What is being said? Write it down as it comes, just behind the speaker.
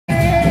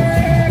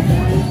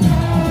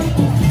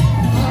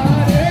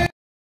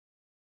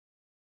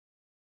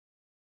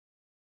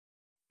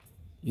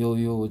Yo,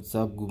 what's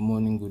up? Good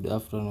morning, good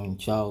afternoon,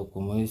 ciao,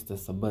 como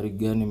estas, habari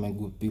gani, my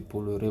good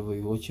people, wherever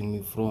you're watching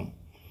me from.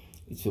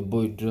 It's your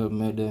boy Drill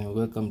Meda, and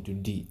welcome to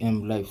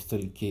DM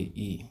Lifestyle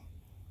KE,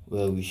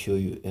 where we show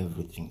you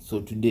everything.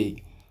 So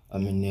today,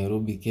 I'm in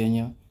Nairobi,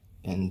 Kenya,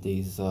 and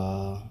there's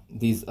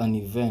an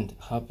event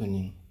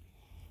happening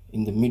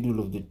in the middle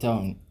of the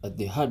town, at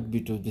the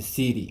heartbeat of the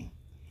city.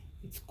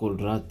 It's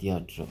called Rath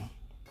Yatra.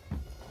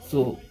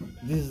 So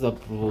this is a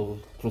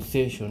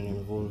procession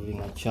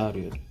involving a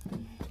chariot.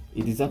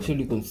 It is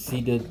actually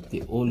considered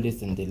the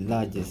oldest and the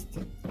largest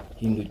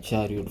Hindu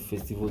chariot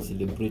festival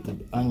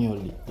celebrated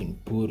annually in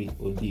Puri,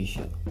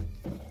 Odisha,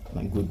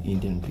 my good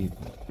Indian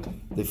people.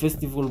 The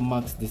festival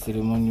marks the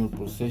ceremonial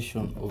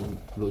procession of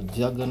Lord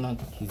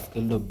Jagannath, his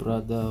elder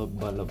brother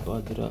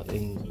Balabhadra,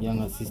 and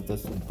younger sister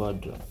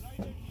Subhadra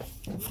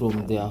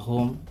from their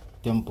home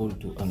temple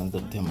to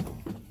another temple.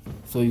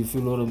 So you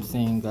feel what I'm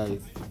saying, guys?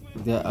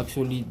 They are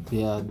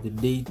the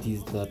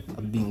deities that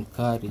are being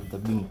carried, that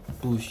are being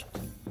pushed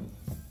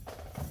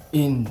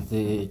in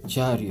the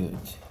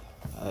chariot.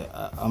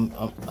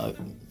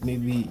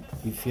 Maybe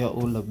if you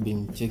all have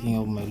been checking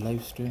out my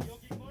live stream,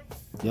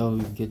 you will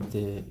get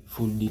the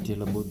full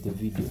detail about the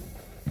video.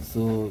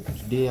 So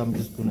today I'm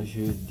just gonna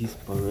show you this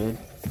parade,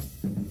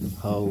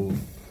 how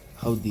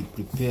they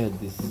prepare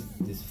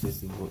this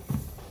festival.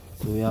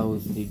 So yeah,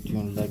 stay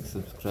tuned, like,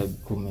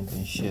 subscribe, comment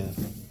and share.